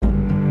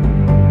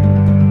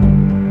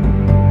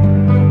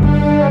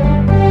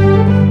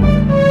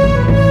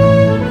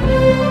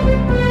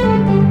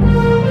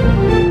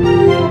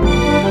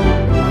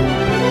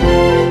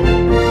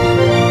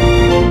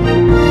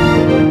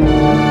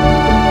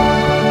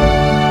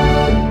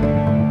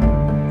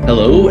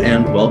Hello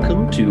and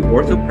welcome to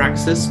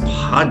Orthopraxis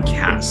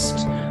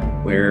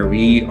Podcast, where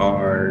we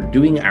are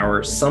doing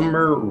our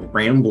summer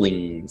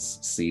ramblings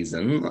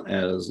season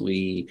as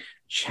we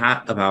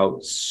chat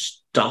about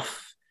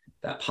stuff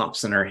that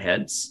pops in our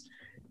heads.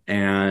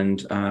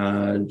 And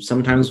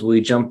sometimes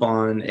we jump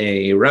on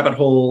a rabbit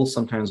hole,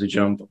 sometimes we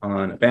jump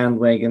on a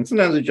bandwagon,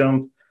 sometimes we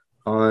jump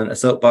on a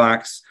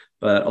soapbox,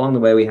 but along the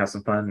way we have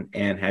some fun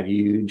and have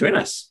you join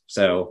us.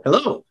 So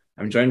hello,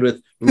 I'm joined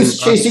with...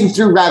 Just chasing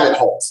through rabbit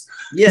holes.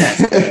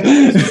 Yes,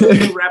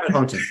 rabbit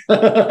hunting.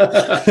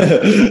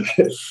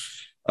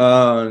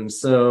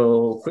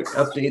 So quick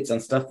updates on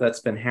stuff that's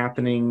been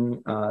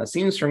happening.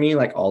 Seems for me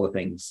like all the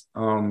things.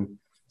 I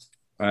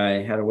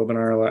had a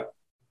webinar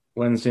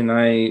Wednesday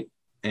night,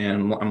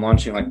 and I'm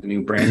launching like the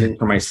new branding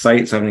for my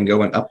site. So I'm going to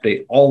go and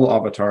update all the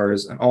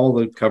avatars and all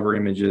the cover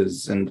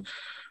images and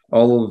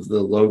all of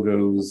the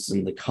logos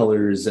and the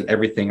colors and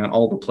everything on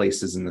all the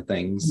places and the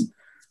things,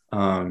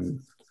 all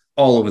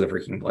over the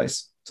freaking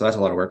place. So that's a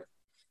lot of work.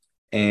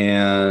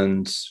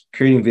 And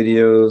creating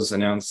videos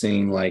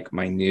announcing like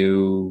my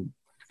new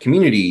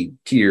community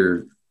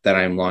tier that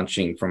I'm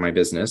launching for my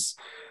business.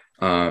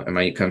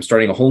 I'm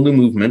starting a whole new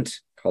movement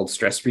called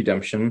Stress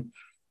Redemption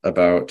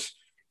about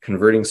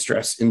converting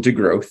stress into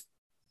growth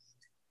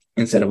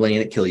instead of letting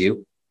it kill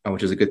you,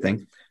 which is a good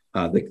thing.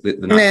 Not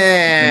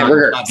dying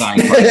part.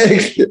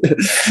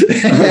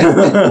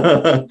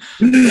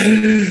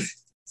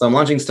 So I'm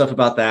launching stuff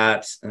about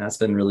that, and that's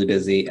been really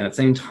busy. And at the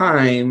same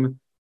time,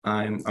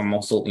 I'm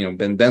also,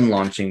 been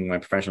launching my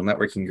professional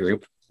networking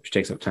group, which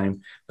takes up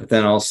time. But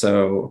then I'm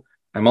also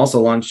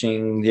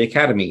launching the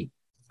academy,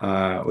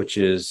 which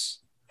is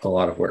a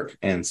lot of work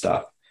and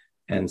stuff.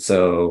 And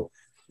so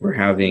we're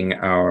having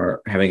a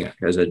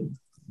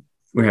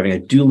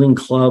dueling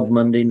club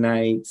Monday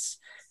nights,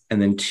 and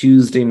then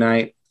Tuesday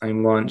night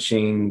I'm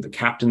launching the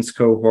captain's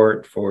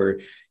cohort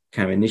for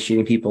kind of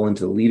initiating people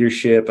into the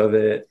leadership of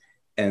it.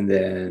 And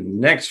then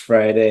next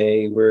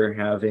Friday,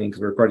 because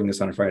we're recording this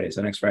on a Friday.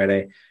 So next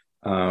Friday,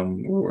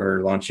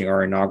 we're launching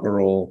our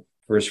inaugural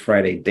First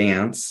Friday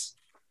dance.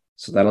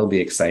 So that'll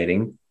be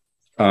exciting.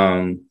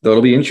 Though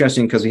it'll be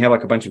interesting because we have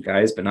like a bunch of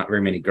guys, but not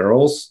very many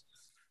girls,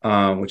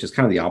 which is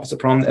kind of the opposite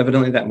problem,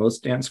 evidently, that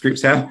most dance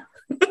groups have.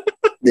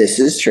 This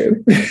is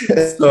true.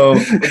 So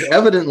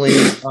evidently,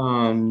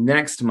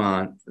 next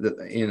month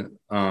in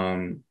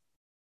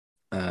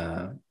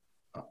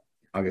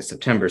August,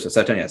 September. So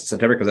September, yes,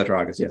 September goes after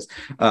August, yes.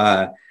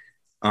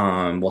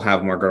 We'll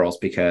have more girls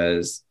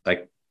because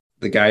like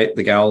the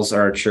gals at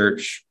our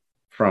church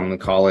from the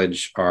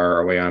college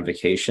are away on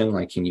vacation,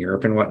 like in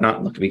Europe and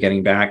whatnot. Look to be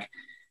getting back.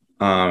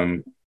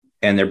 And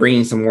they're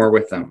bringing some more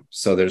with them.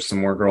 So there's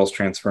some more girls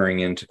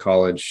transferring into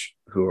college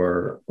who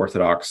are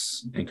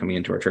Orthodox and coming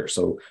into our church.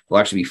 So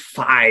there'll actually be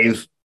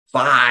five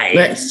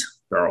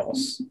nice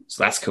girls.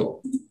 So that's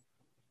cool.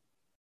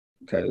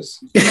 Because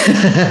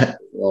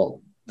well,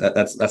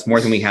 that's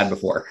more than we had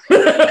before.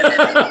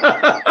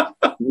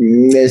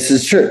 This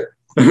is true.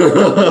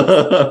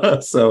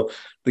 So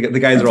the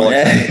guys are all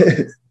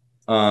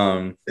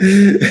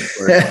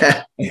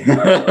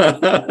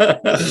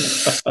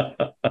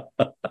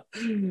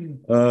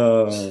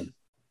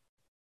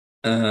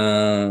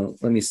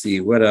let me see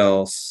what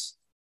else.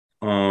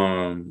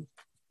 And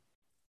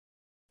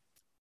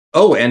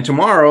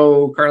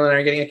tomorrow Carla and I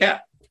are getting a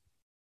cat.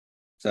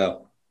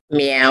 So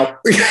meow.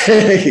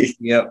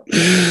 Yep.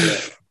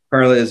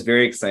 Carla is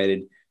very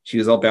excited. She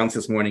was all bounced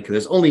this morning because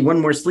there's only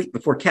one more sleep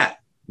before cat.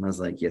 And I was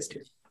like, yes,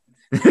 dear.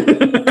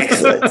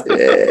 Excellent.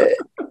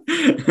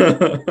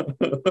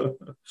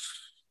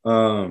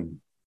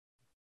 And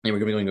we're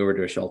gonna be going over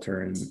to a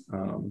shelter and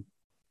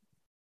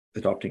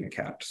adopting a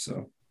cat.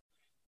 So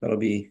that'll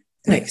be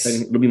nice.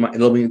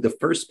 It'll be the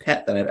first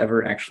pet that I've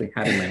ever actually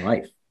had in my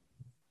life,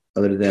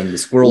 other than the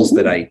squirrels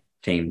that I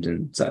tamed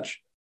and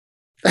such.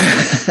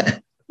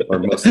 Or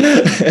mostly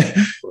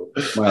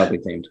mildly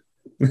tamed.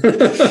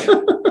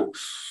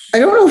 I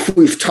don't know if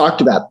we've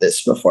talked about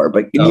this before,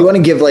 but you want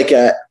to give like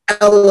a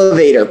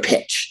elevator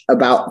pitch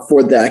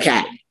for the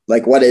academy?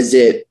 Like, what is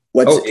it?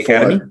 What's it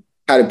academy? For?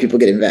 How do people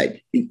get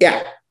invited?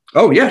 Yeah.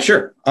 Oh yeah,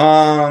 sure.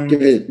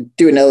 Do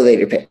an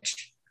elevator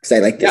pitch because I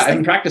like this. Yeah, I've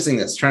been practicing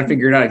this, trying to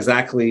figure it out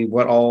exactly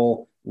what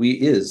all we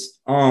is.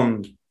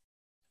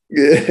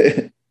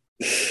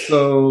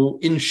 So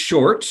in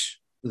short,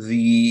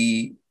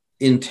 the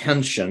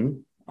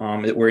intention.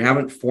 We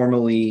haven't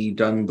formally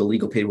done the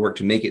legal paperwork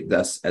to make it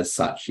thus as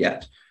such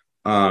yet.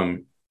 But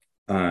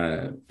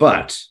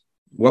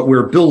what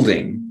we're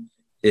building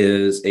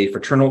is a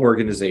fraternal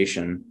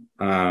organization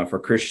for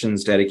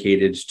Christians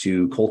dedicated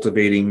to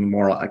cultivating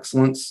moral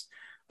excellence,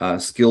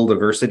 skill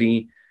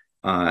diversity,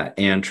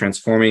 and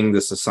transforming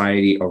the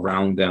society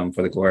around them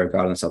for the glory of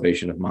God and the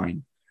salvation of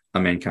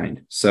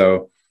mankind.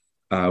 So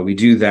we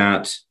do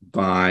that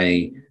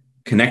by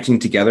connecting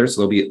together.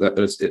 So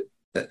there'll be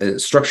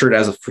structured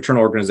as a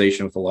fraternal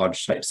organization with a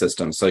lodge type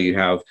system. So you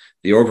have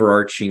the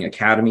overarching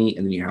academy,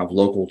 and then you have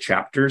local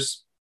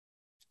chapters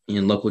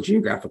in local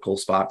geographical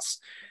spots.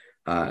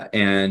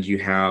 And you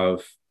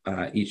have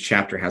each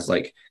chapter has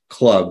like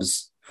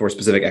clubs for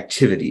specific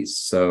activities.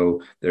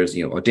 So there's,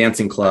 you know, a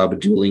dancing club, a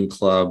dueling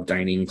club,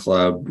 dining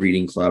club,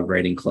 reading club,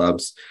 writing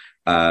clubs,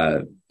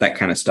 that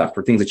kind of stuff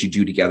for things that you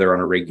do together on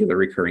a regular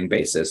recurring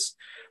basis.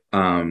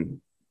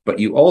 But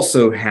you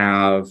also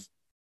have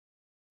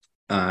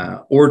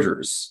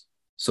orders.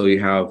 So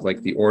you have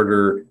like the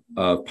Order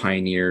of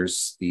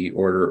Pioneers, the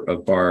Order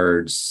of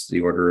Bards,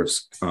 the Order of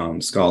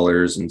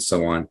Scholars, and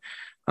so on.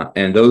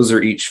 And those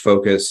are each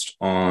focused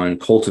on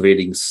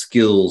cultivating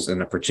skills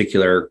in a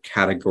particular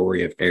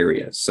category of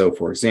areas. So,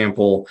 for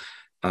example,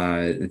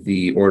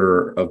 the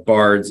Order of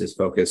Bards is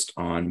focused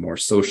on more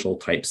social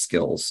type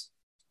skills,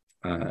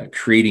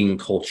 creating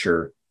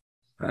culture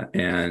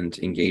and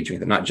engaging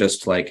with it, not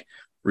just like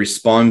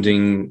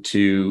responding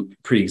to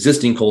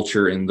pre-existing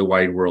culture in the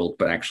wide world,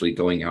 but actually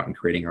going out and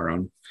creating our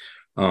own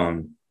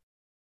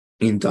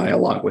in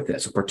dialogue with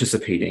it. So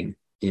participating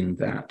in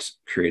that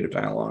creative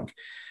dialogue.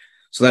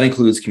 So that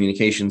includes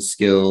communication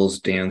skills,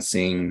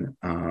 dancing,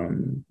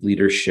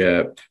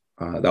 leadership.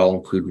 That'll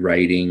include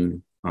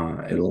writing.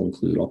 It'll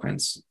include all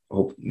kinds,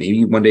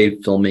 maybe one day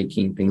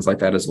filmmaking, things like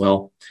that as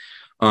well.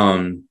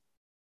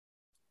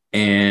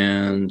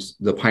 And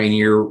the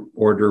Pioneer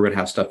Order would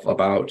have stuff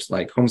about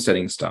like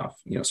homesteading stuff,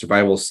 you know,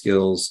 survival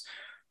skills,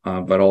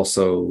 but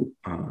also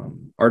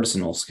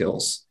artisanal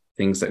skills,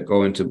 things that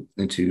go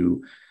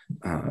into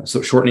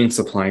so shortening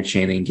supply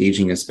chain,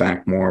 engaging us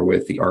back more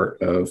with the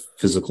art of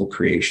physical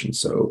creation.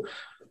 So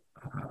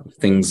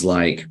things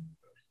like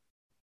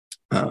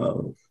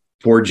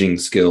forging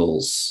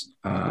skills,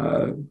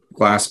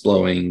 glass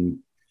blowing,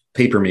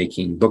 paper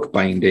making, book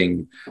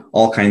binding,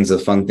 all kinds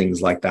of fun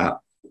things like that.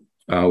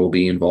 Will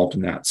be involved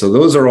in that. So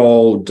those are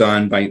all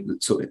done by,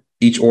 so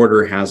each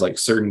order has like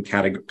certain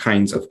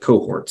kinds of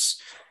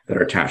cohorts that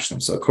are attached to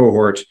them. So a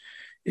cohort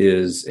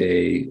is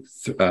a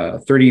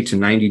 30 to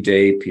 90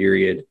 day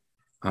period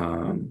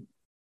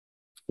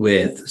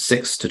with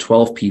 6 to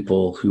 12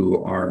 people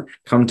who are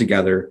come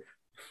together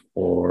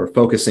or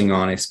focusing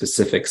on a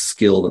specific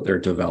skill that they're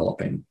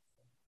developing.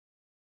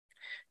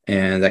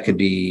 And that could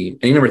be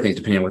any number of things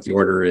depending on what the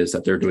order is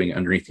that they're doing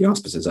underneath the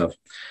auspices of.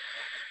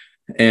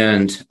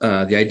 And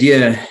the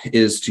idea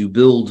is to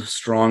build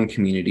strong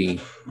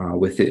community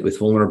with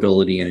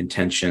vulnerability and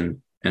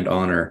intention and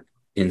honor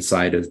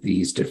inside of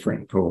these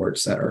different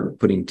cohorts that are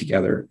putting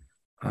together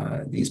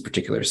these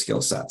particular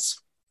skill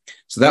sets.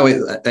 So that way,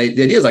 the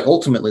idea is like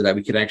ultimately that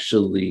we could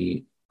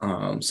actually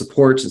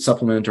support and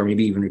supplement or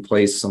maybe even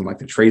replace some like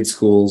the trade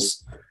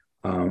schools,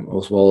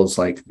 as well as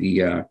like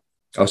the, I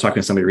was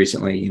talking to somebody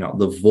recently, you know,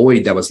 the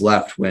void that was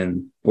left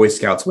when Boy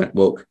Scouts went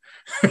woke.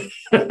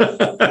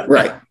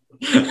 Right.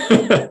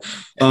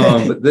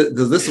 But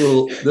this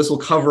will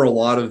cover a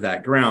lot of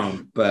that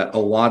ground, but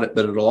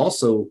it'll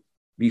also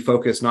be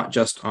focused not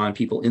just on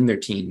people in their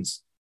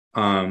teens,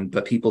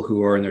 but people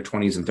who are in their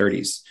 20s and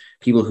 30s,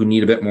 people who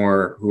need a bit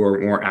more, who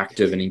are more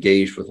active and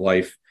engaged with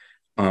life,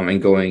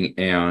 and going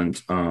and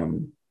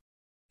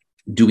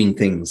doing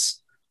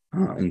things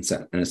in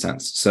a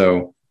sense.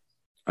 So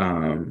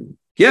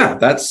yeah,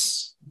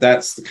 that's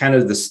kind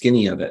of the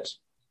skinny of it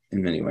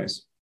in many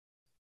ways.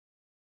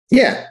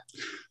 Yeah.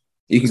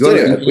 You can go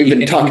to, we've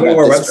been talking about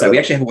our this website. We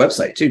actually have a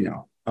website too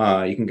now.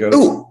 You can go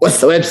to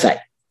what's the website?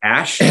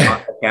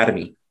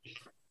 Ash.academy.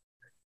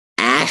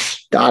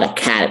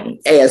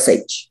 Ash.academy.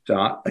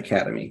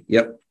 ASH.academy.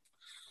 Yep.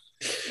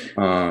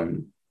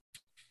 And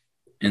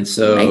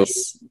so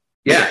nice.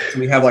 Yeah, so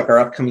we have like our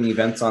upcoming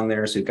events on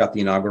there. So we've got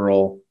the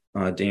inaugural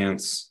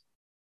dance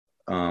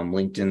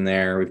linked in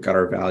there. We've got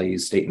our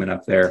values statement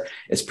up there.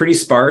 It's pretty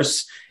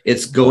sparse.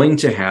 It's going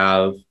to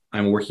have,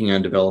 I'm working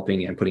on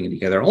developing and putting it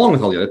together along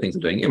with all the other things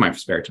I'm doing in my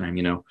spare time,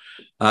 you know.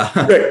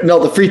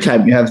 No, the free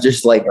time you have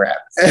just like rap.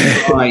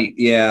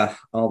 Yeah,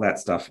 all that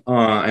stuff.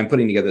 I'm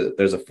putting together,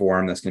 there's a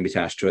form that's going to be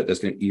attached to it.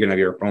 You're going to have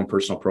your own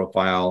personal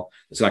profile.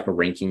 It's like a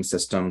ranking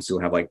system. So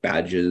you'll have like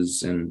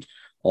badges and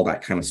all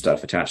that kind of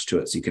stuff attached to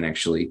it. So you can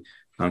actually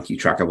keep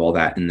track of all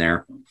that in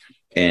there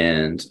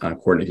and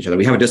coordinate each other.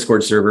 We have a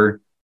Discord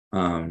server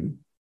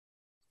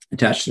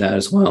attached to that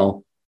as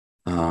well.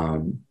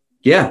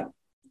 Yeah.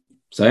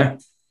 So yeah,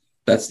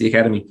 that's the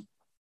Academy.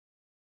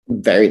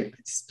 Very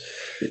nice.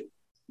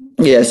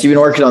 Yes, you've been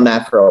working on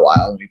that for a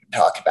while, and we've been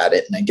talking about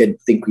it. And I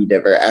didn't think we'd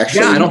ever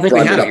actually I don't think we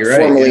have it up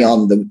formally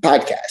on the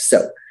podcast.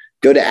 So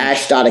go to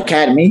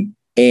ash.academy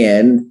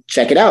and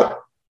check it out.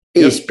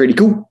 It's pretty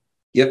cool.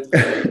 Yep.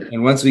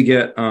 And once we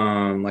get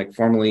like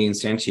formally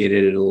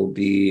instantiated, it'll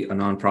be a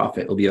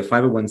nonprofit. It'll be a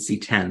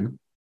 501c10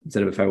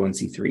 instead of a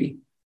 501c3,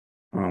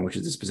 which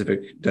is a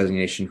specific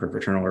designation for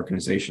fraternal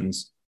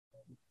organizations.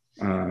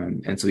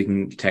 And so we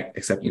can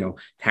accept,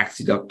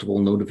 tax deductible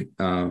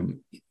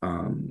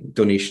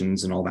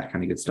donations and all that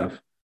kind of good stuff.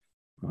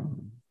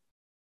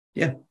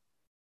 Yeah,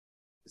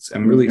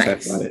 I'm really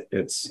excited about it.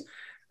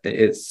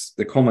 It's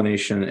the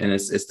culmination, and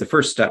it's the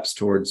first steps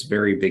towards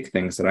very big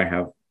things that I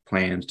have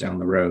planned down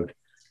the road.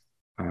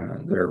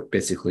 That are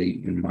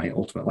basically in my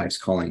ultimate life's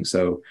calling.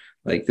 So,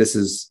 like, this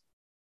is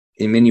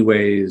in many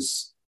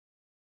ways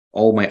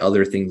all my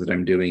other things that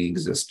I'm doing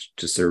exist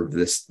to serve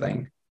this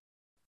thing.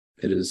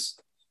 It is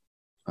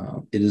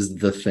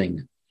the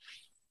thing.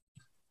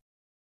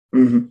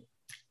 Mm-hmm.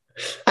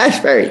 That's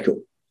very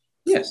cool.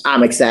 Yes.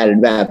 I'm excited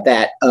about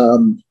that.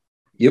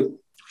 Yep.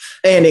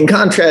 And in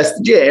contrast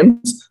to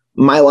James,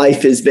 my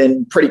life has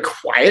been pretty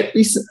quiet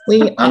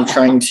recently. I'm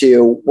trying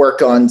to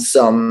work on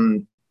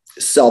some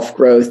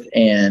self-growth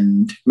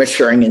and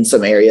maturing in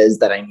some areas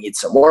that I need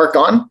some work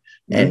on.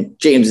 Mm-hmm. And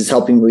James is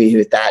helping me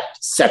with that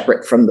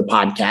separate from the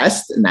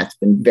podcast. And that's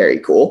been very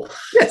cool.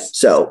 Yes.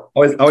 So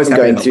always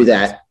going through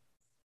that.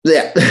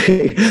 Yeah.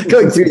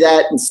 Going through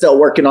that and still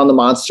working on the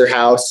Monster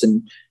House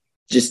and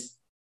just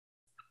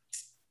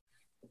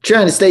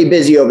trying to stay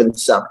busy over the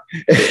summer.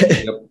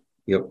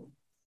 Yep.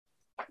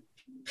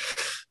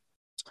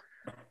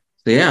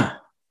 So yeah.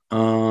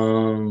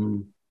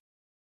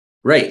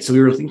 Right. So we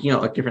were thinking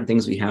about like different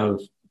things we have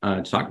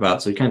to talk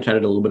about. So we kind of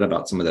chatted a little bit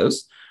about some of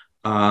those.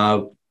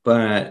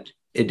 But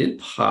it did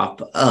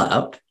pop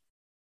up.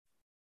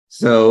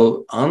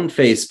 So on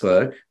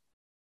Facebook,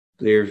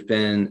 there's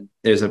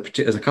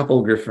a couple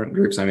of different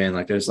groups I'm in.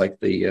 Like there's like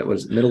the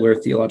Middle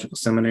Earth Theological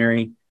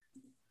Seminary.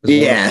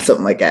 Yeah,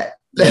 something like that.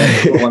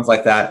 Ones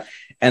like that.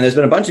 And there's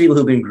been a bunch of people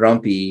who've been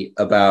grumpy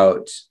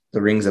about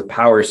the Rings of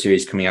Power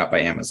series coming out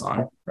by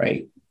Amazon,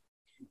 right?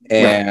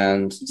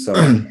 And so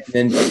and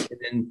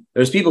then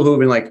there's people who have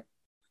been like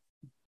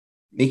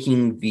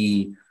making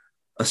the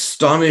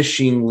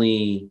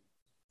astonishingly,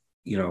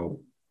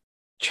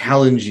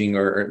 challenging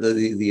or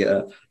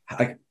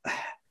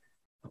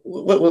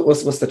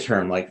what's the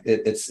term? Like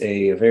it's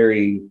a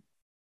very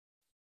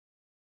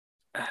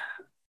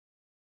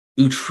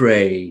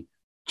outre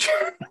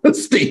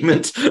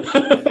statement.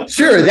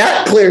 Sure,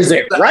 that clears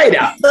it right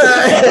up.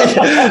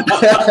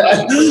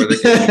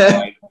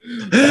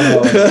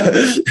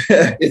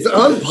 It's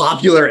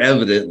unpopular,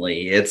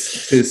 evidently.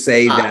 It's to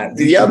say that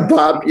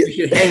you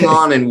should hang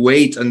on and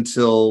wait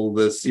until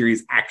the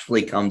series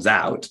actually comes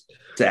out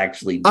to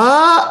actually.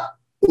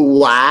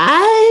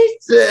 Why?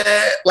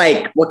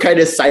 Like, what kind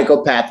of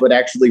psychopath would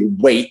actually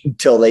wait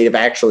until they've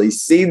actually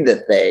seen the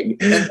thing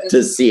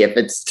to see if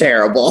it's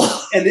terrible?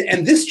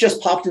 And this just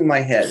popped in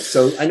my head.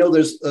 So I know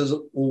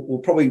we'll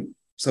probably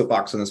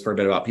soapbox on this for a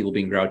bit about people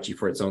being grouchy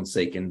for its own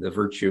sake and the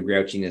virtue of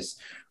grouchiness.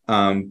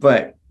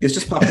 But it's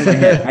just popped in my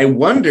head. I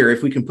wonder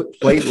if we can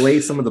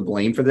lay some of the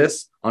blame for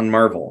this on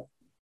Marvel,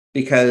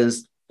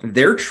 because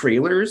their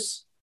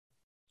trailers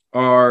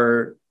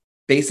are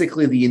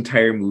basically the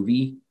entire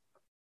movie.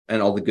 And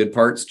all the good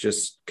parts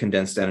just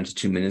condensed down into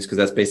 2 minutes, because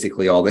that's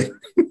basically all the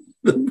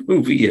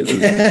movie is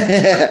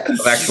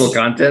of actual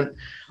content.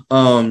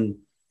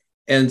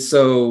 And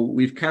so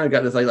we've kind of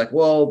got this like,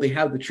 well, they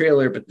have the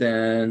trailer, but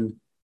then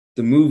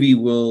the movie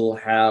will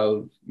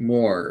have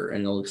more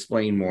and it'll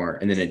explain more,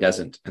 and then it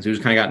doesn't. And so we've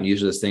just kind of gotten used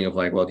to this thing of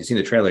like, well, if you've seen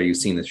the trailer, you've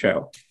seen the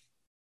show,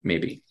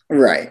 maybe.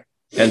 Right.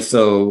 And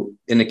so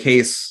in a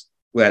case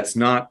that's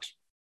not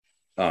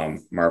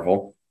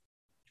Marvel,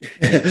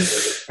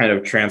 kind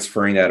of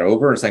transferring that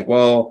over. It's like,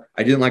 well,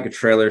 I didn't like a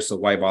trailer, so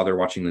why bother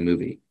watching the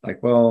movie?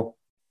 Like, well,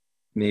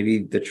 maybe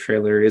the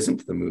trailer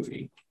isn't the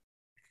movie.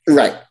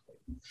 Right.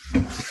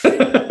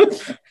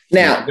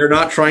 Now, they're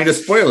not trying to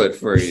spoil it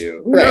for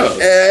you. Right.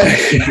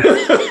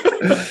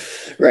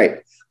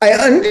 Right. I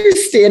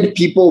understand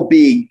people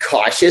being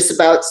cautious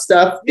about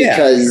stuff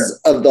because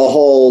of the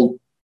whole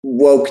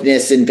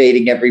wokeness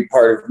invading every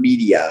part of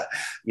media.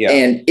 Yeah.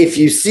 And if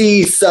you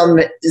see some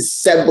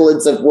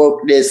semblance of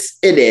wokeness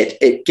in it,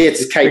 it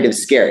gets kind of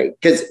scary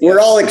because we're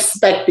all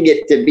expecting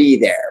it to be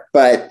there.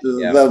 But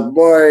the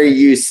more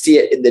you see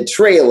it in the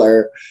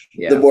trailer,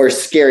 the more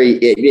scary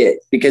it is.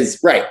 Because,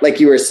 right, like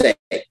you were saying,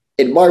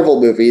 in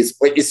Marvel movies,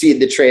 what you see in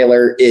the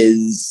trailer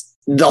is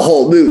the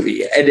whole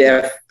movie. And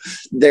if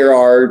there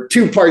are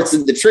 2 parts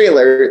in the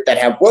trailer that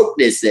have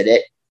wokeness in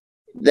it,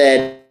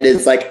 then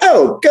it's like,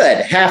 oh, good.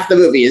 Half the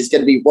movie is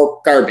going to be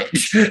woke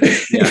garbage.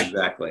 Yeah,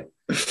 exactly.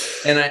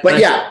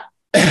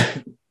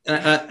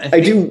 I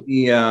do.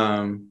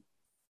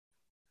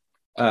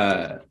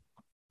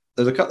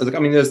 There's a couple. I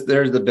mean, there's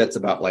the bits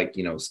about like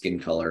skin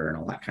color and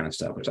all that kind of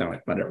stuff, which I'm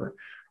like, whatever.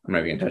 I'm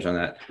not even gonna touch on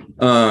that.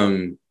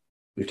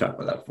 We've talked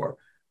about that before,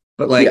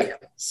 but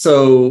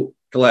so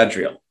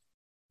Galadriel.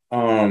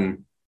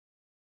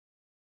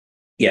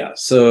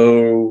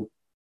 So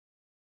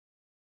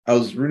I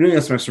was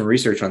doing some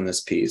research on this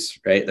piece,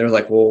 right? They're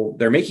like, well,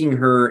 they're making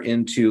her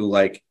into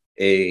like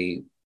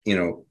a,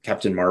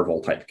 Captain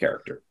Marvel type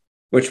character,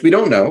 which we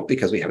don't know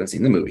because we haven't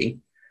seen the movie.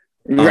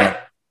 Right.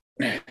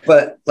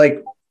 But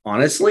like,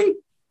 honestly,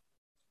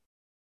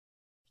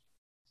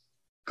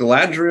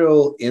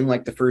 Galadriel in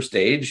like the first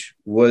age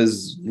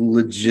was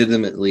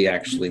legitimately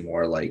actually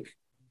more like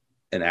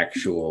an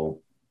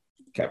actual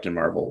Captain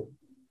Marvel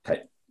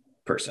type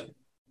person.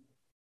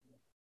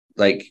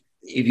 Like,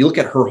 if you look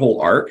at her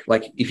whole arc,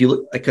 like if you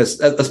look, because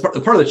that's part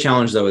of the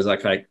challenge though, is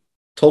like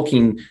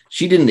Tolkien,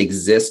 she didn't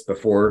exist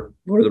before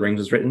Lord of the Rings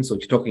was written. So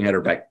Tolkien had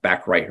her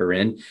back write her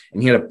in,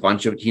 and he had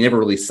he never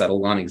really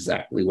settled on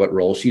exactly what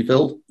role she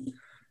filled.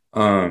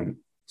 So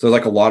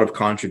like a lot of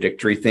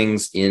contradictory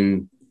things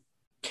in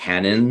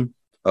canon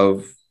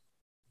of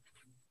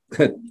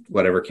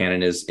whatever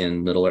canon is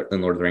in Lord of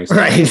the Rings.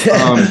 Right.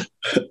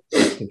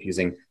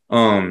 Confusing.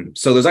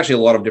 So there's actually a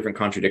lot of different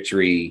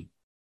contradictory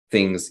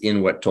things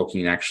in what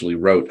Tolkien actually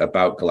wrote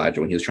about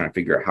Galadriel when he was trying to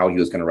figure out how he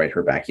was going to write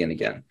her back in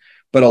again.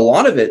 But a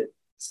lot of it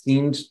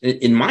seemed,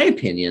 in my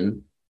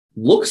opinion,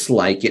 looks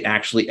like it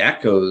actually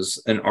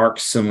echoes an arc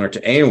similar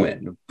to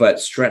Éowyn, but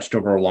stretched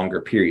over a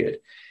longer period.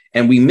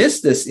 And we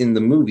miss this in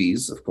the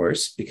movies, of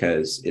course,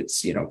 because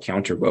it's,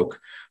 counter woke.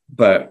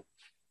 But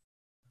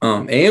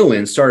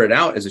Éowyn started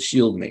out as a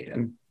shield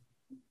maiden,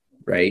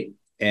 right?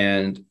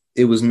 And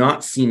it was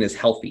not seen as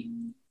healthy.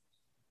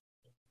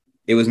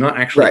 It was not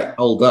actually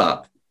held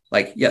up.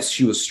 Like, yes,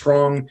 she was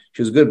strong,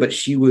 she was good, but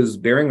she was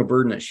bearing a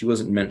burden that she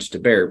wasn't meant to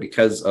bear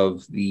because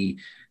of the,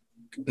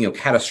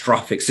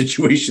 catastrophic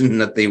situation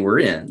that they were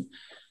in.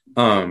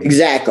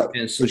 Exactly.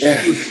 And so she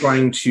was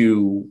trying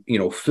to,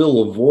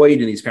 fill a void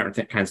in these kinds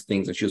of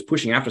things. And she was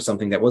pushing after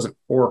something that wasn't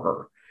for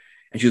her.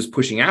 And she was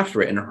pushing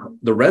after it. And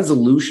the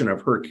resolution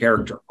of her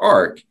character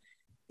arc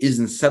is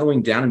in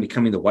settling down and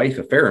becoming the wife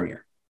of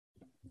Faramir.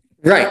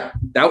 Right.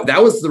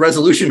 That was the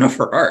resolution of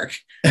her arc.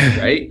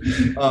 Right.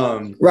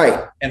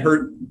 Right. And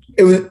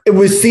it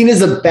was seen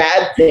as a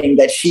bad thing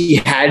that she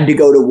had to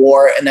go to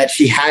war and that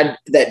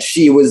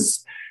she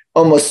was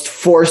almost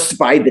forced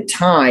by the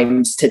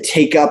times to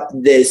take up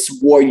this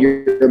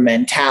warrior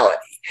mentality.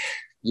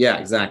 Yeah,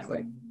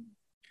 exactly.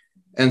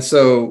 And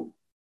so,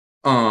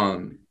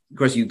 of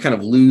course, you kind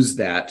of lose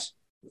that,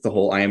 the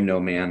whole I am no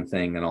man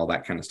thing and all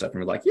that kind of stuff. And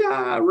we're like,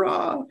 yeah,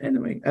 rah.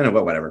 Anyway, I know,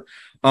 but whatever.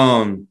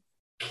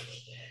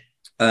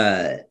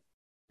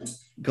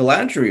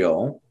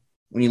 Galadriel,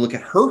 when you look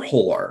at her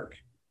whole arc,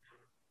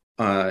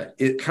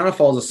 it kind of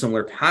follows a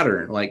similar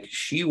pattern. Like,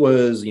 she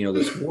was,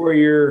 this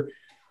warrior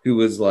who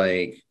was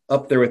like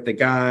up there with the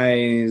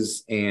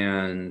guys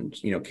and,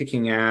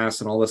 kicking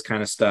ass and all this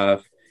kind of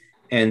stuff.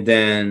 And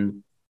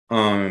then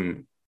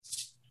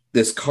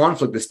this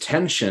conflict, this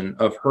tension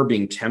of her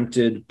being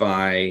tempted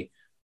by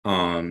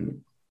Sauron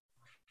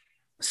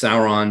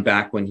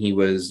back when he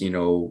was,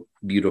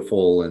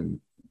 beautiful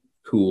and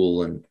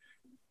cool and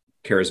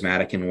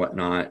charismatic and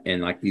whatnot,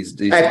 and like these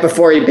back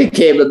before he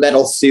became a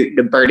metal suit and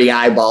a burning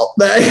eyeball.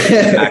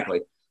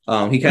 Exactly.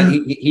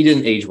 He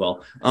didn't age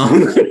well.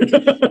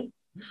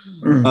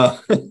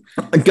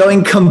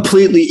 Going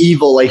completely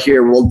evil, I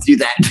hear, will do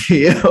that to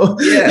you.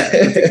 Yeah,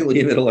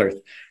 particularly in Middle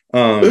Earth.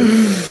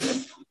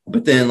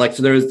 But then,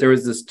 so there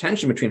was this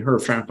tension between her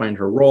trying to find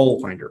her role,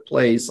 find her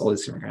place, all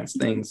these different kinds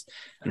of things,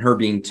 and her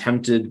being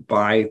tempted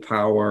by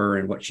power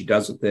and what she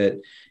does with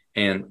it,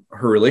 and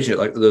her relationship.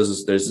 Like,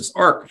 there's this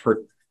arc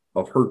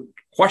of her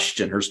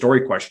question, her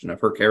story question of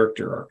her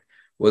character arc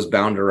was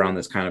bound around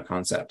this kind of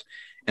concept,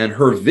 and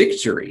her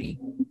victory,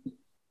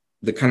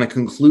 the kind of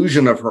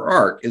conclusion of her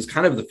arc, is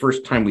kind of the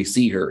first time we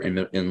see her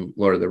in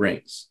Lord of the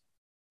Rings.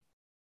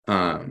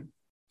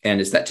 And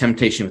it's that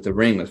temptation with the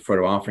ring, with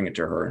Frodo offering it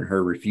to her and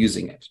her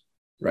refusing it,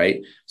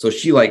 right? So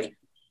she, when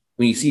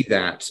you see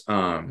that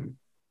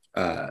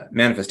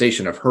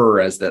manifestation of her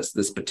as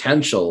this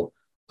potential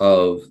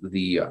of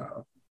the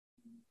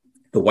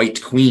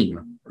White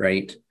Queen,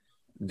 right?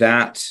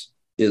 That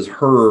is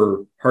her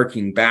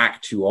harking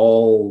back to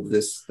all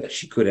this that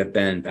she could have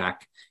been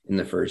back in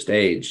the First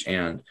Age,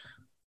 and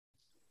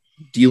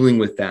dealing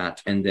with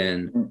that and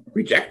then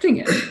rejecting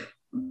it,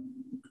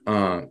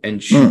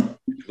 and she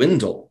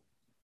dwindle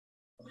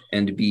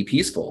and to be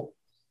peaceful.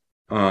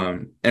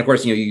 And of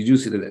course, you do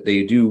see that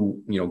they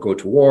do, go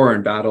to war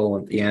and battle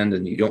at the end,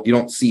 and you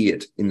don't see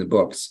it in the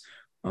books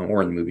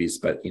or in the movies,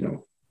 but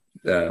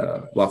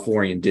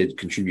Lothlorien did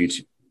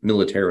contribute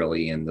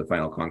militarily in the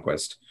final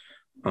conquest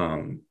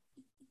and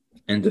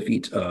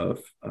defeat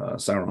of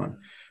Sauron.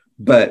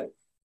 But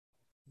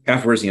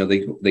afterwards,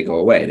 they go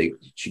away.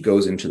 She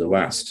goes into the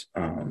West,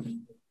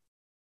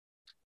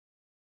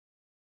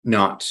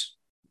 not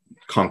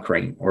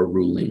conquering or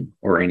ruling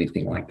or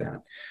anything like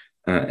that.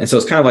 And so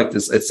it's kind of like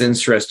this. It's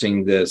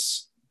interesting,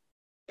 this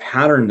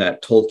pattern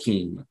that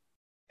Tolkien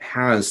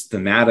has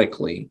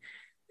thematically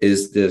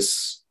is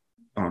this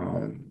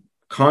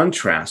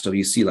contrast of,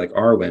 you see, like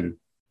Arwen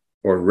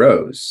or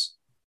Rose,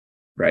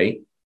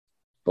 right?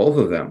 Both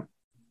of them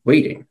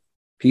waiting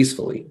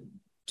peacefully,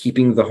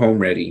 keeping the home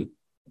ready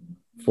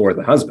for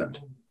the husband,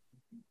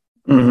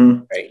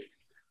 right?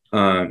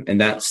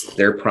 And that's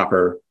their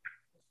proper,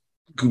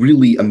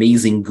 really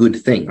amazing, good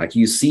thing. Like,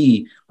 you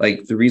see,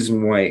 like, the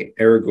reason why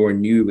Aragorn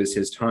knew it was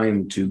his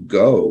time to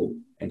go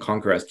and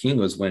conquer as king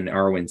was when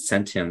Arwen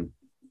sent him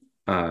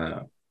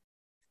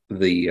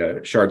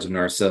the shards of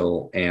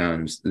Narsil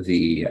and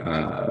the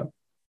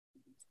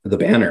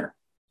banner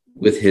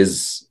with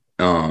his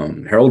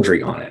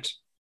heraldry on it.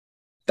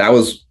 That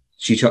was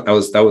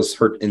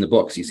her in the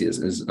books. You see, this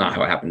is not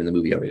how it happened in the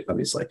movie,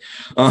 obviously.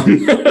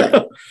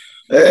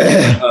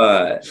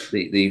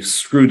 They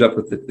screwed up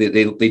with they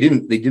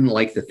didn't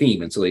like the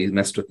theme, and so they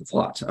messed with the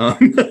plot.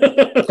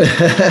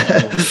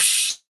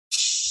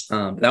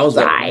 That was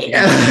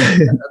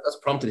that's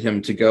prompted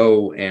him to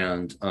go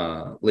and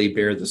lay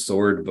bare the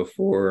sword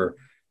before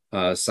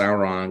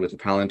Sauron with the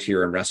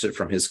Palantir and wrest it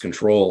from his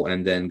control,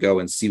 and then go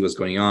and see what's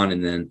going on,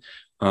 and then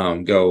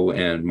go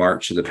and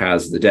march to the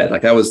paths of the dead.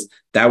 Like that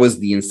was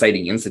the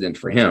inciting incident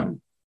for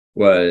him,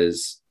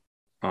 was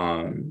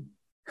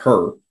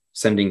her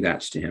sending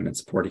that to him and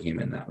supporting him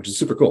in that, which is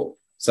super cool.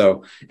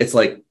 So it's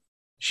like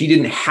she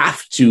didn't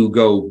have to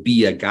go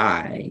be a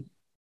guy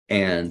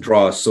and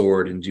draw a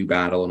sword and do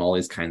battle and all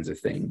these kinds of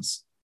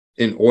things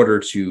in order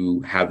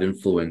to have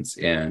influence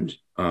and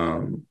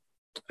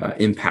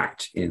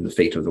impact in the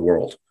fate of the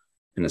world,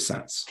 in a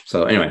sense.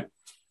 So anyway,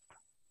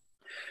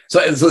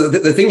 so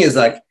the thing is,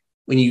 like,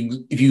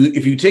 when if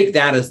you take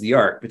that as the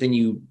arc, but then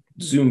you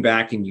zoom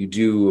back and you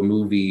do a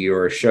movie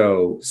or a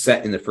show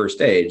set in the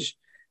first age,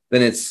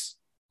 then it's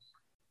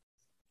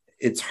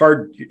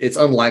hard. It's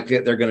unlikely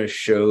that they're going to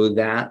show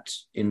that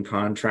in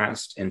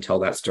contrast and tell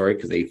that story,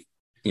 because they,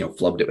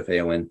 flubbed it with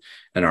Eowyn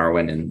and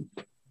Arwen and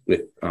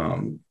with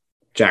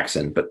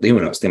Jackson. But who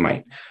knows? They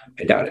might.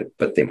 I doubt it,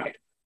 but they might.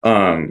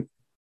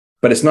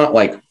 But it's not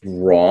like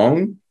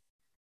wrong.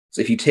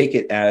 So if you take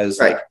it as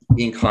like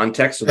in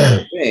context of the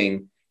whole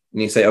thing,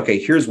 and you say, okay,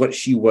 here's what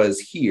she was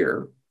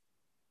here,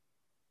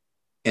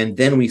 and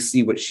then we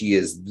see what she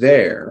is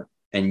there,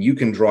 and you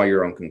can draw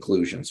your own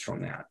conclusions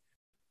from that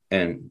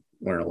and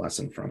learn a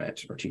lesson from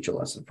it or teach a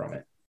lesson from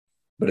it.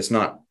 But it's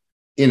not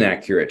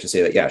inaccurate to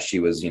say that, yeah, she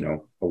was, a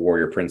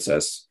warrior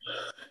princess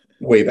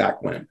way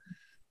back when.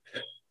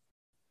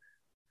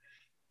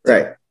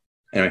 Right.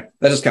 Anyway,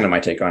 that's just kind of my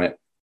take on it.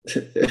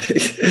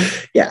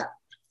 Yeah.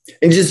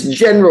 And just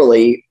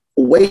generally,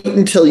 wait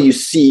until you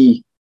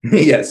see.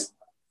 Yes.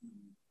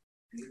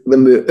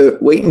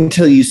 Wait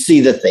until you see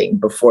the thing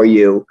before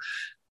you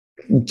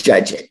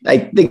judge it. I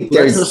think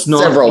there's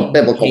several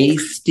biblical.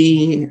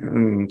 Hasty.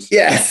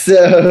 Yes.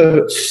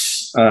 What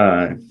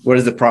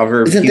is the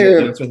proverb? Isn't he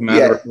there, that with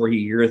matter before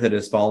he heareth it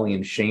is falling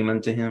in shame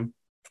unto him.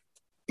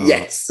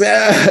 Yes.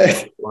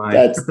 That's the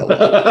one.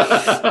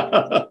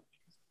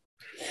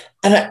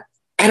 And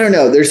I don't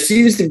know. There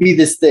seems to be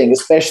this thing,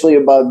 especially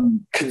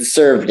among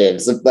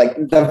conservatives, of like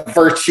the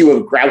virtue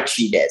of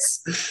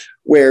grouchiness,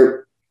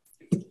 where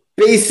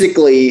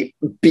basically,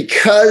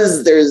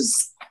 because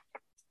there's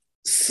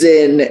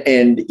sin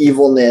and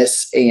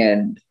evilness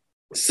and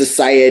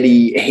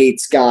society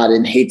hates God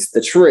and hates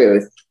the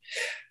truth,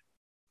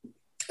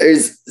 there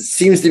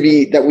seems to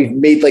be that we've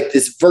made like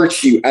this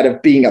virtue out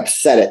of being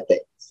upset at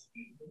things.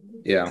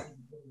 Yeah.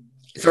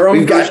 It's our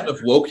own version of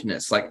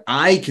wokeness. Like,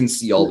 I can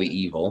see all the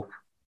evil.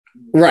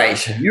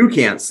 Right. You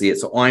can't see it,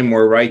 so I'm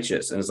more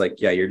righteous. And it's like,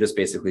 yeah, you're just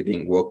basically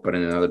being woke, but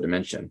in another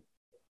dimension.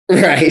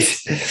 Right.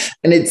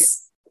 And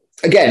it's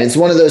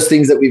one of those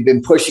things that we've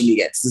been pushing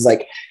against. It's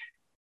like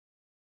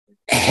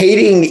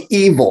hating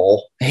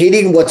evil,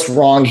 hating what's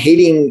wrong,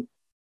 hating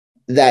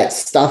that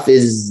stuff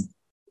is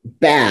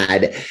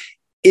bad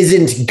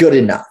isn't good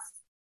enough.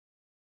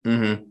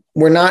 Mm-hmm.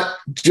 We're not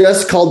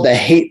just called to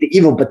hate the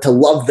evil, but to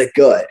love the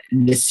good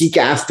and to seek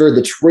after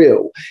the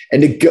true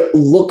and to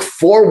look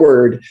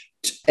forward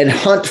and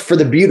hunt for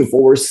the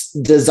beautiful. We're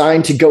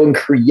designed to go and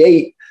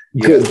create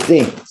good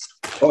things.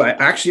 Oh,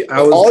 I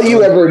was all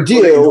you ever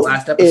do the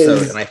last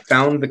episode, and I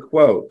found the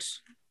quote.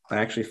 I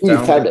actually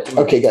found it.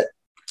 Okay, good.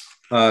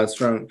 It's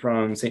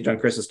from St. John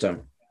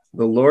Chrysostom.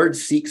 The Lord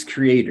seeks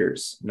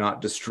creators, not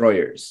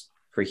destroyers.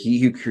 For he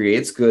who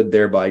creates good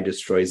thereby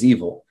destroys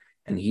evil.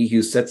 And he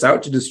who sets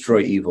out to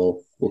destroy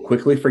evil will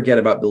quickly forget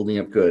about building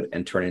up good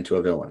and turn into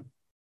a villain.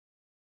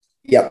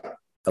 Yep.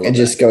 And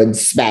just go and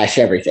smash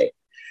everything.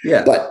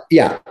 Yeah. But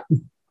yeah,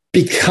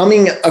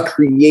 becoming a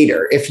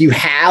creator, if you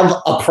have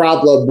a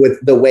problem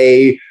with the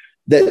way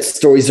that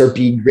stories are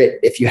being written,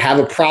 if you have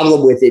a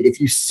problem with it, if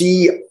you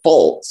see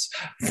faults,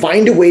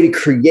 find a way to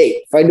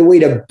create, find a way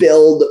to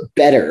build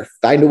better,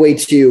 find a way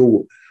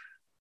to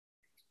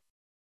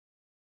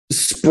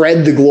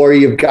spread the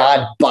glory of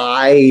God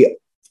by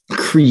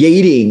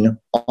creating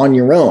on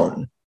your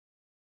own,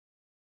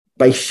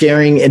 by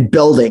sharing and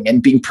building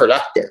and being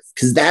productive,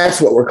 because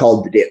that's what we're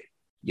called to do.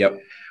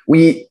 Yep.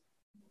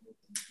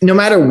 No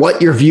matter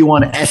what your view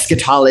on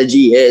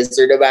eschatology is,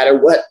 or no matter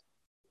what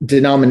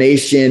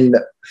denomination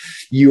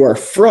you are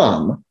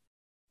from,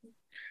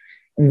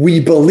 we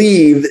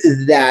believe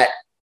that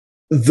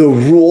the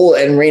rule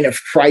and reign of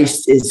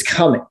Christ is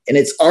coming. And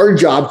it's our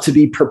job to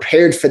be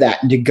prepared for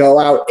that and to go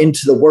out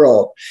into the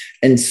world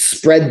and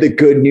spread the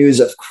good news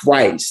of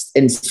Christ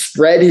and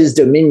spread his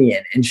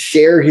dominion and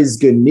share his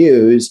good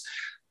news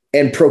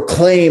and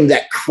proclaim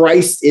that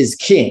Christ is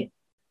king.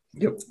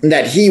 Yep. And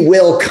that he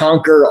will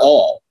conquer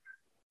all.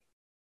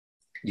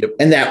 Yep.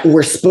 And that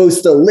we're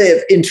supposed to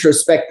live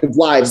introspective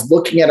lives,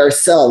 looking at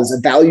ourselves,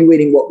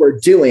 evaluating what we're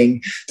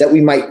doing, that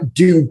we might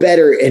do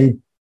better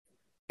and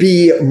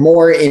be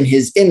more in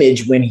his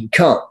image when he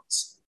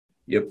comes.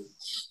 Yep.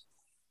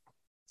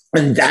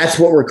 And that's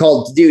what we're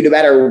called to do, no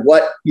matter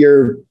what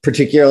your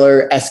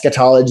particular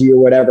eschatology or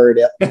whatever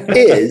it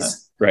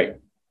is. Right.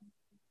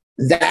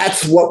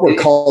 That's what we're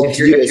called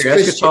to do. Your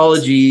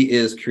eschatology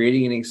is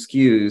creating an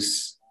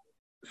excuse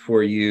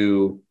for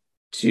you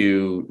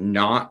to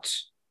not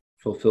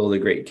fulfill the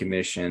Great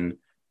Commission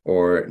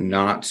or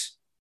not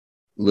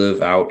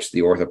live out the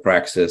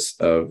orthopraxis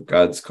of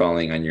God's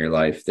calling on your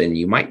life, then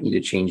you might need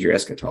to change your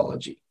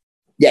eschatology.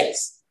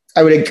 Yes.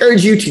 I would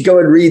encourage you to go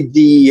and read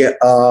the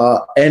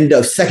end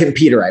of 2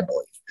 Peter, I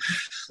believe.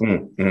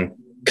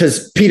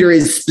 Because Peter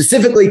is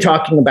specifically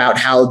talking about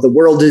how the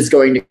world is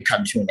going to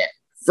come to an end.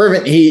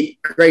 Fervent heat,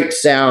 great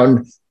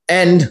sound,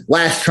 end,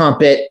 last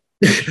trumpet,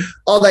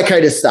 all that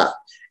kind of stuff.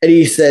 And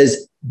he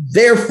says,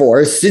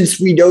 therefore, since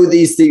we know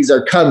these things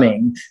are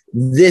coming,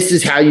 this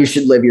is how you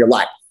should live your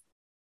life.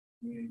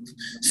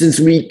 Since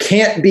we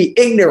can't be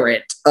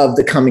ignorant of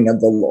the coming of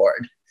the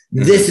Lord,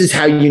 this is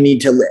how you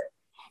need to live.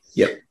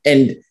 Yep.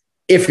 And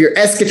if your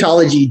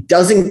eschatology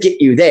doesn't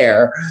get you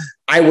there,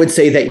 I would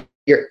say that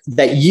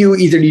you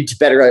either need to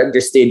better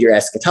understand your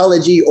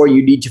eschatology or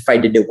you need to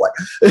find a new one.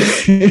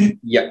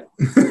 Yeah.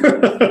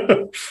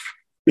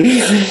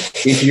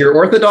 If your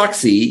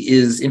orthodoxy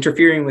is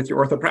interfering with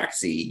your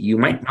orthopraxy, you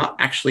might not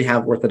actually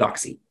have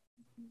orthodoxy.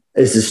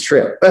 This is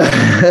true.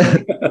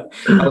 I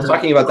was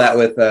talking about that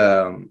with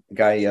a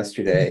guy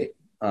yesterday.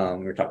 We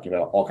were talking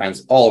about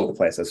all over the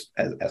place, as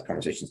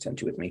conversations tend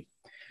to with me.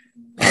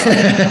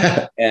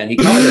 And he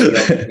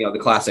commented, the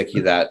classic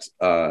that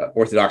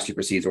orthodoxy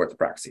precedes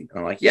orthopraxy. And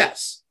I'm like,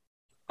 yes.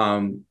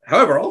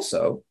 However,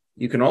 also,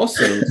 you can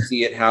also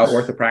see it how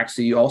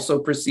orthopraxy also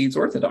precedes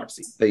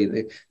orthodoxy.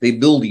 They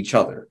build each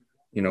other,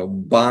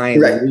 by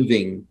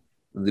living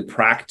the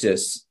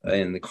practice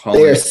and the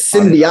calling. They're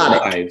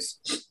symbiotic.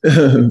 Lives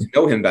to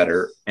know him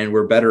better, and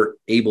we're better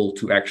able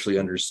to actually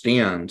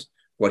understand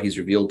what he's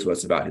revealed to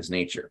us about his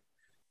nature.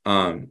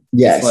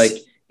 Yes. It's like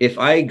if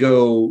I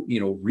go,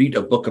 read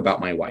a book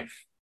about my wife,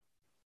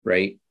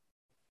 right?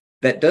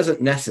 That doesn't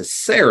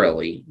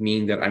necessarily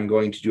mean that I'm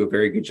going to do a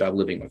very good job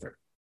living with her.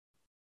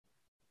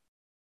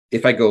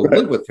 If I go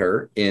live with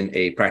her in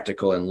a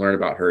practical and learn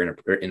about her in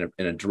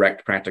a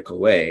direct, practical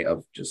way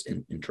of just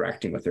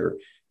interacting with her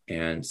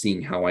and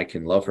seeing how I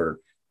can love her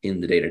in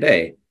the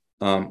day-to-day,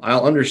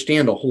 I'll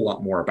understand a whole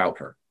lot more about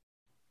her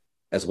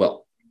as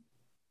well,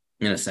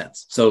 in a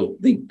sense. So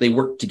they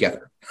work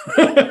together.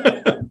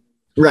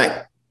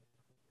 Right.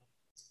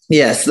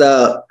 Yes.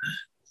 That's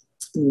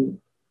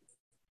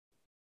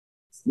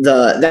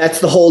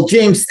the whole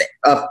James thing.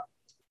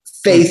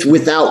 Faith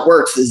without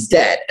works is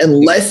dead.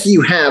 Unless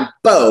you have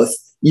both,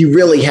 you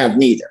really have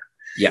neither.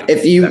 Yeah.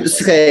 If you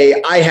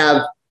say, I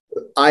have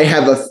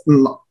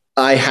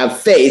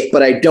faith,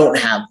 but I don't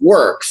have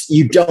works,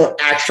 you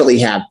don't actually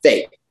have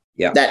faith.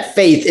 Yeah. That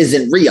faith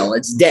isn't real.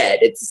 It's dead.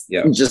 It's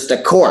just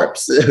a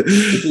corpse.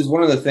 Which is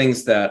one of the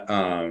things that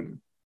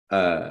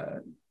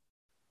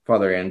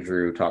Father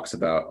Andrew talks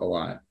about a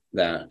lot,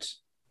 that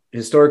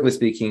historically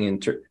speaking,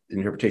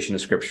 interpretation of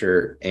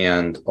scripture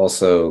and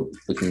also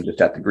looking just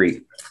at the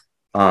Greek,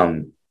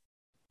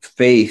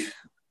 faith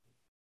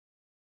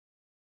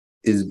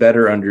is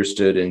better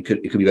understood and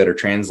it could be better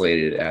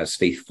translated as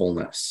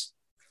faithfulness.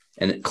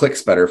 And it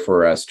clicks better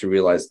for us to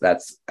realize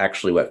that's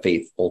actually what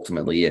faith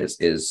ultimately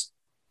is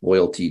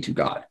loyalty to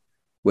God,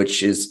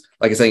 which is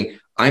like saying,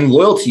 I'm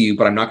loyal to you,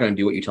 but I'm not going to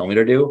do what you tell me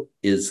to do,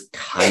 is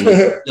kind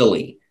of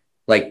silly.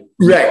 Like,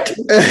 right.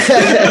 That's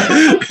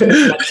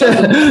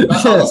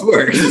how this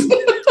works.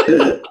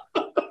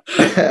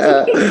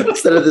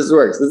 None of this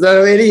works. None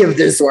of any of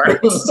this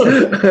works.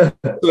 So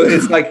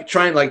it's like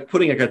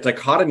putting a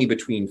dichotomy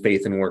between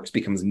faith and works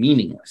becomes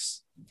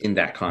meaningless in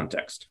that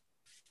context.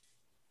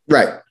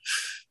 Right.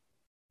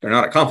 They're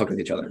not at conflict with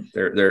each other.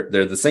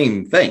 They're the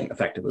same thing,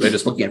 effectively. They're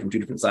just looking at it from two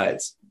different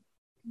sides.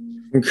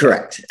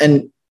 Correct.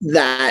 And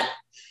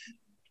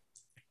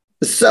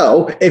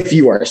so if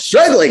you are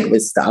struggling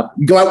with stuff,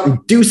 go out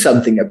and do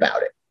something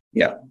about it.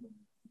 Yeah.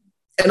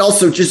 And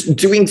also just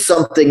doing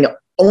something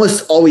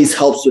almost always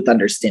helps with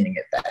understanding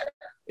it better.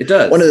 It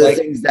does. One of the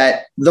things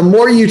that the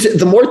more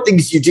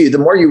things you do, the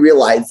more you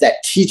realize that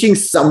teaching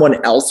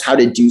someone else how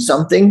to do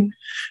something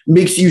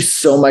makes you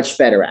so much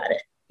better at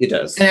it. It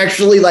does. And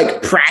actually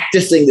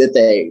practicing the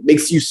thing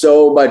makes you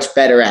so much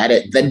better at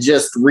it than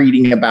just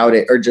reading about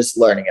it or just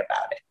learning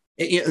about it.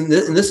 And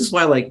this is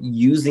why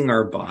using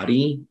our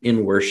body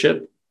in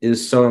worship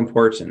is so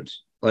important.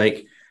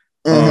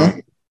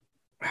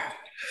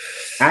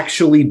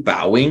 Actually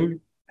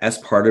bowing as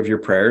part of your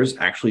prayers,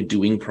 actually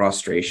doing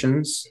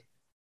prostrations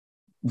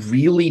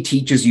really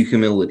teaches you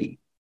humility,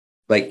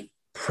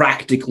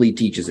 practically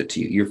teaches it to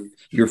you.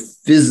 You're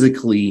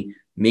physically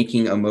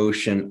making a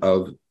motion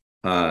of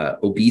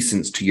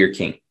obeisance to your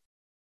king.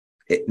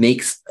 It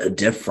makes a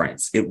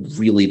difference. It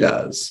really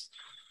does.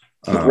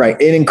 Right.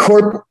 It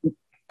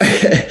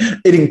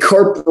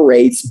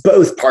incorporates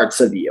both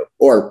parts of you,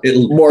 or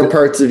more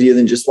parts of you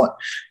than just one.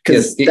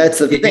 Because that's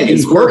the thing.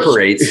 It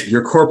incorporates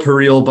your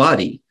corporeal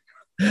body.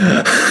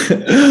 Gasp.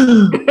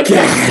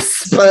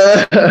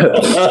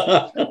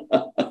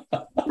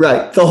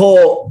 Right.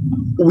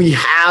 We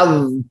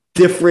have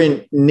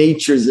different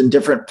natures and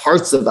different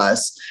parts of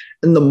us.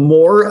 And the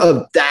more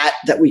of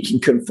that we can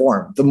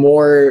conform, the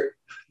more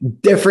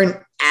different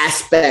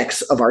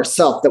aspects of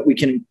ourself that we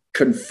can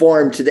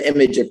conform to the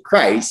image of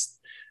Christ,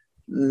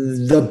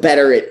 the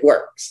better it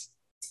works.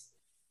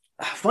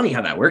 Funny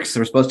how that works.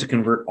 We're supposed to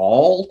convert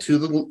all to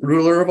the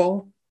ruler of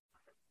all.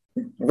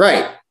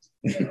 Right.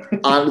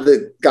 honor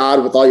the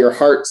God with all your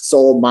heart,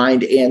 soul,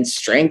 mind, and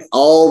strength.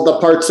 All the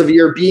parts of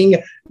your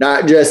being,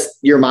 not just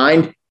your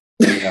mind.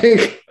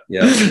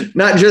 Yeah.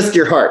 Not just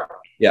your heart.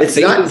 Yeah. It's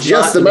not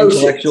just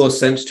emotions. Intellectual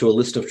assent to a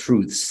list of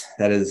truths.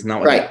 That is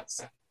not what it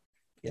is.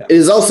 Yeah. It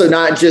is also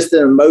not just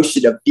an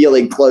emotion of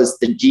feeling close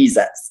to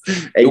Jesus.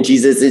 And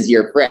Jesus is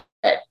your friend.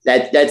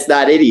 That's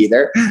not it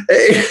either.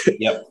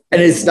 Yep.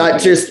 And it's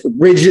not just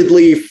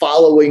rigidly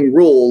following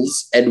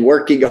rules and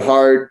working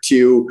hard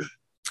to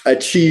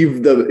do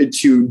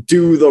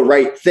the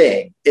right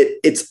thing.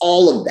 It's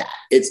all of that.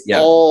 It's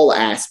all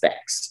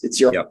aspects. It's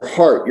your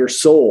heart, your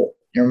soul,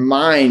 your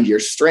mind, your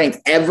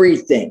strength,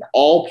 everything,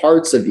 all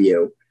parts of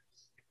you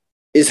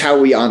is how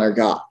we honor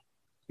God.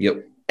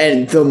 Yep.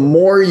 And the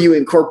more you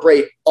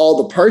incorporate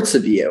all the parts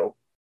of you,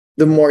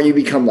 the more you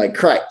become like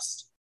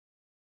Christ.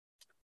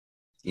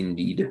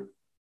 Indeed.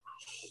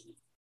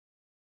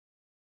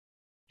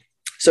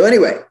 So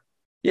anyway,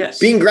 yes,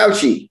 being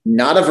grouchy,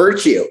 not a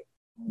virtue.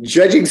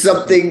 Judging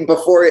something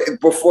before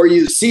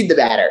you've seen the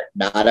matter,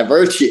 not a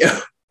virtue.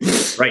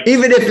 Right.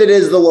 Even if it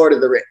is the Lord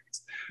of the Rings.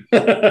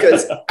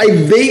 Because I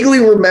vaguely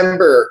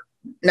remember,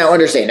 now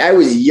understand, I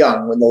was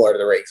young when the Lord of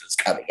the Rings was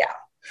coming out.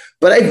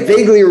 But I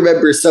vaguely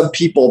remember some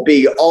people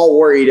being all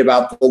worried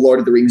about the Lord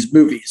of the Rings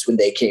movies when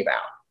they came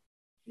out.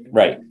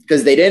 Right.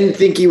 Because they didn't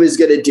think he was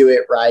going to do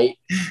it right.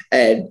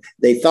 And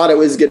they thought it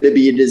was going to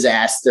be a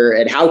disaster.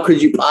 And how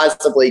could you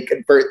possibly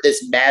convert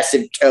this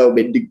massive tome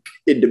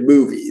into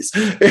movies?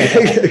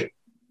 It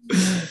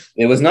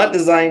was not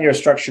designed or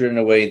structured in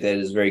a way that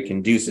is very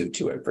conducive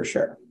to it, for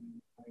sure.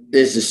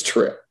 This is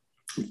true.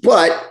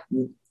 But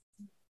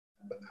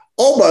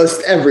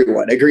almost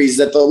everyone agrees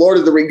that the Lord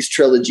of the Rings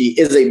trilogy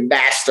is a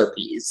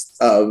masterpiece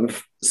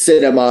of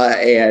cinema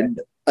and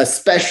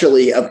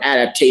especially of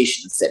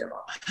adaptation cinema.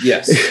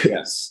 Yes,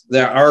 yes.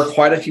 There are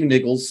quite a few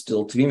niggles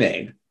still to be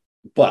made,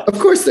 but of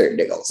course there are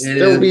niggles.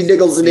 There will be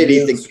niggles in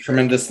anything. It's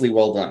tremendously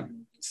well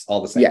done. It's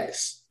all the same.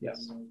 Yes.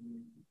 Yes.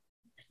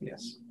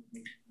 Yes.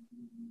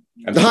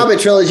 The Hobbit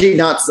trilogy,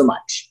 not so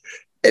much.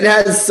 It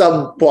has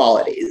some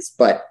qualities,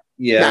 but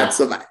not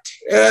so much.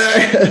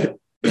 It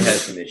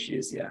has some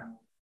issues, yeah.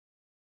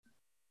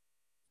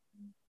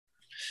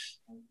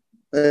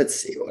 Let's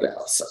see what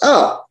else.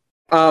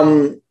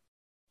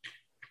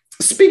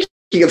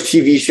 Speaking of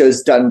TV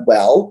shows done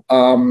well,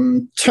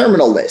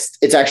 Terminal List.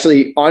 It's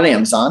actually on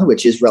Amazon,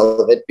 which is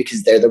relevant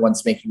because they're the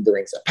ones making the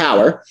Rings of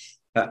Power.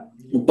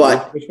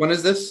 But which one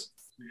is this?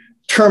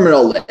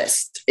 Terminal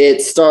List.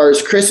 It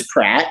stars Chris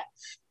Pratt,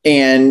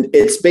 and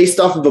it's based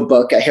off of a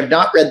book. I have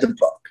not read the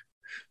book,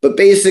 but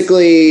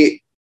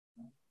basically,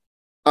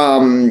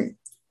 the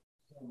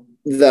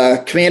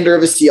commander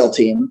of a SEAL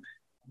team,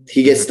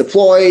 he gets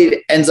deployed,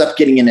 ends up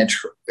getting in it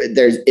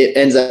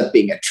ends up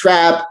being a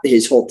trap.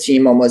 His whole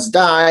team almost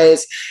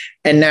dies.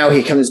 And now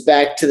he comes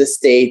back to the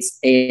States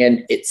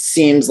and it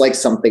seems like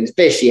something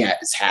fishy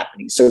is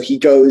happening. So he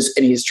goes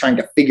and he's trying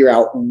to figure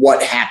out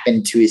what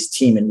happened to his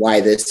team and why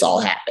this all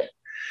happened.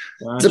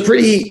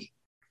 Gotcha.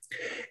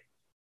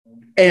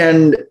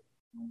 And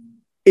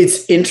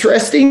it's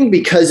interesting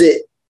because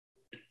it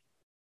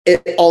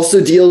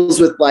also deals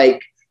with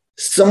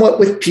somewhat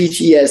with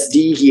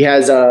PTSD.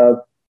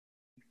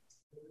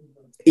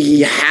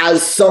 He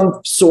has some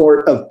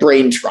sort of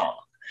brain trauma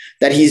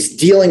that he's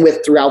dealing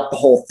with throughout the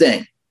whole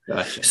thing.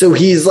 Gotcha. So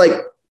he's like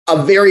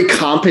a very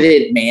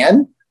competent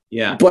man,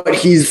 but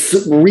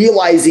he's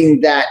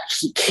realizing that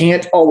he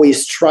can't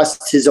always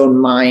trust his own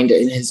mind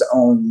and his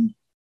own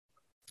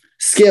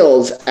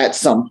skills at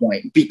some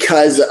point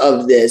because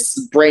of this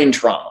brain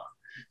trauma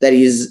that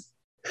he's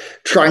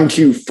trying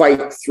to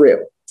fight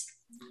through.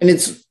 And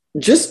it's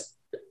just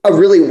a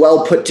really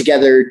well put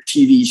together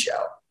TV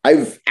show.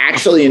 I've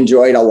actually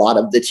enjoyed a lot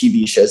of the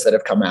TV shows that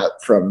have come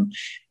out from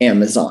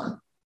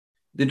Amazon.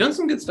 They've done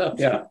some good stuff.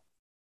 Yeah.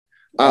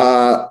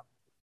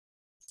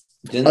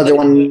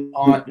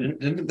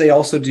 Didn't they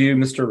also do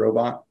Mr.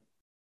 Robot?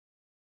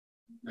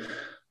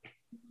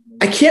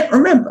 I can't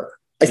remember.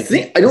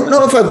 I don't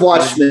know if I've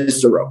watched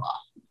Mr. Robot.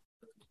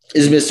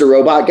 Is Mr.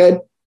 Robot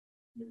good?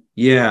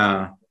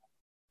 Yeah.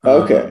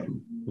 Okay. Let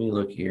me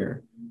look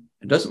here.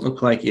 It doesn't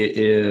look like it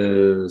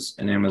is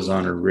an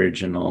Amazon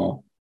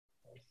original.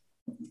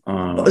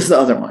 What was the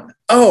other one?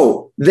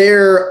 Oh,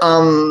 their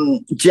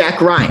Jack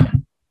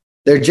Ryan.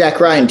 Their Jack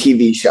Ryan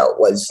TV show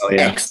was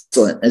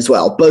excellent as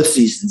well. Both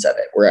seasons of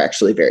it were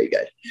actually very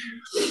good.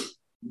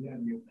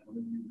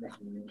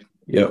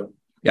 Yep.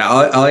 Yeah,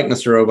 I like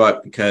Mr.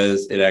 Robot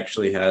because it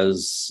actually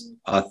has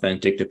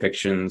authentic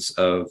depictions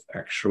of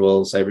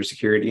actual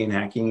cybersecurity and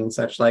hacking and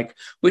such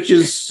which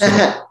is so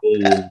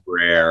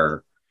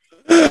rare.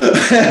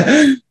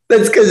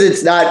 That's because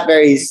it's not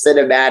very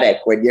cinematic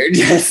when you're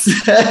just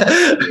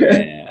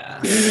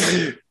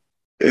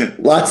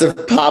Lots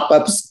of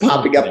pop-ups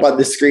popping up on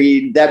the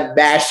screen, them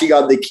mashing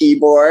on the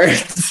keyboard.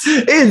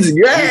 It's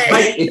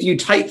great. If you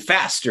type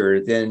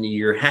faster, then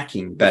you're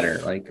hacking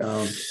better. Like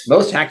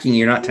most hacking,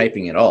 you're not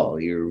typing at all.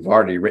 You've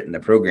already written the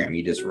program.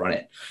 You just run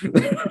it.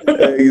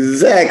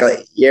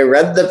 Exactly. You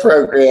run the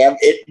program.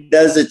 It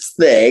does its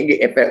thing.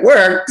 If it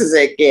works,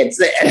 it can't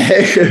say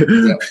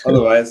it. Yeah,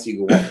 otherwise,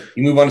 you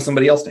move on to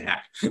somebody else to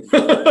hack.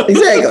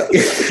 Exactly.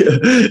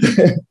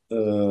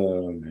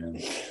 Oh, man.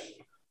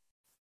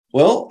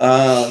 Well,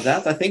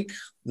 that's, I think,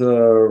 the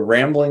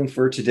rambling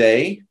for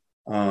today.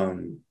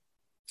 Send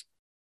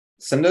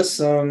us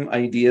some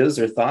ideas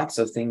or thoughts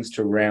of things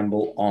to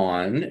ramble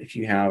on. If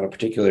you have a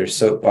particular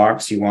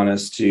soapbox you want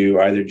us to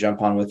either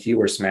jump on with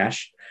you or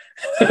smash,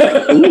 we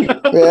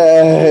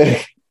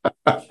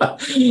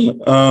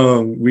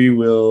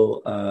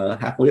will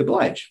happily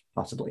oblige,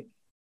 possibly.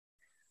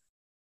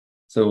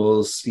 So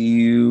we'll see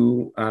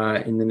you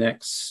in the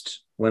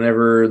next,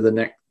 whenever the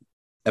next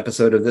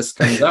episode of this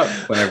comes out,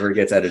 whenever it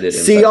gets edited.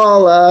 See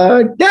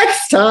y'all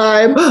next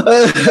time.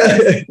 But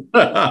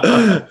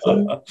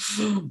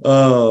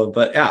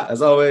yeah,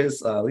 as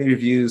always, leave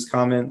reviews,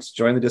 comments,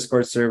 join the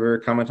Discord server,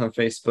 comment on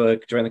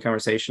Facebook, join the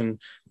conversation,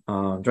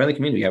 join the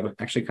community. We have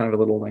actually kind of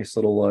a nice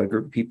little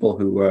group of people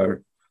who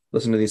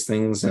listen to these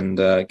things and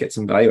get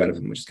some value out of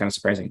them, which is kind of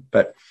surprising.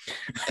 But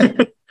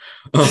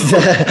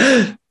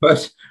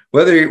but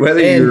whether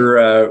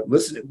you're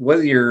listening,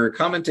 whether you're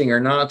commenting or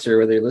not, or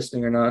whether you're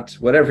listening or not,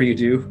 whatever you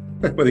do,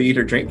 whether you eat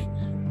or drink,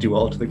 do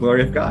all to the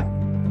glory of God.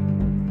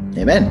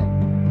 Amen.